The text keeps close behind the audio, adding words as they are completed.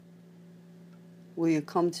Will you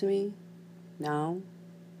come to me now,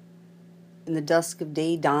 in the dusk of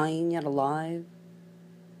day, dying yet alive,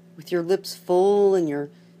 with your lips full and your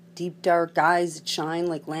deep dark eyes that shine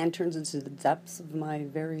like lanterns into the depths of my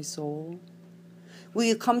very soul? Will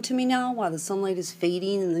you come to me now while the sunlight is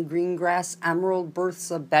fading and the green grass emerald births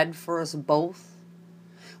a bed for us both?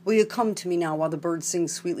 Will you come to me now while the birds sing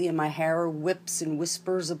sweetly in my hair, whips and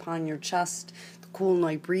whispers upon your chest? The cool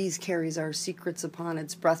night breeze carries our secrets upon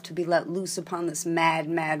its breath to be let loose upon this mad,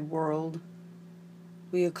 mad world.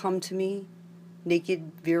 Will you come to me,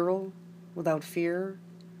 naked, virile, without fear,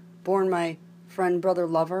 born my friend, brother,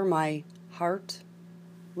 lover, my heart?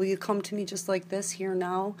 Will you come to me just like this, here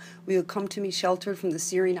now? Will you come to me sheltered from the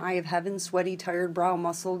searing eye of heaven, sweaty, tired brow,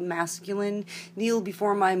 muscled, masculine, kneel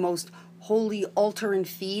before my most holy altar and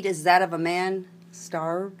feed as that of a man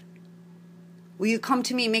starved? Will you come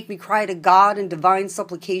to me and make me cry to God in divine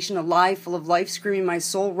supplication, alive, full of life, screaming my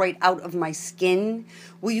soul right out of my skin?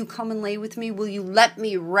 Will you come and lay with me? Will you let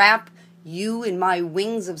me wrap you in my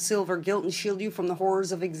wings of silver guilt and shield you from the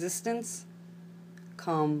horrors of existence?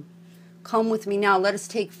 Come. Come with me now. Let us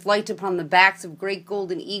take flight upon the backs of great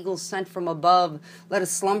golden eagles sent from above. Let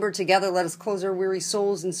us slumber together. Let us close our weary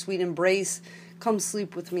souls in sweet embrace. Come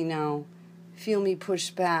sleep with me now. Feel me push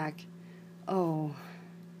back. Oh,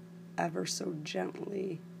 ever so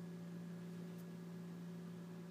gently.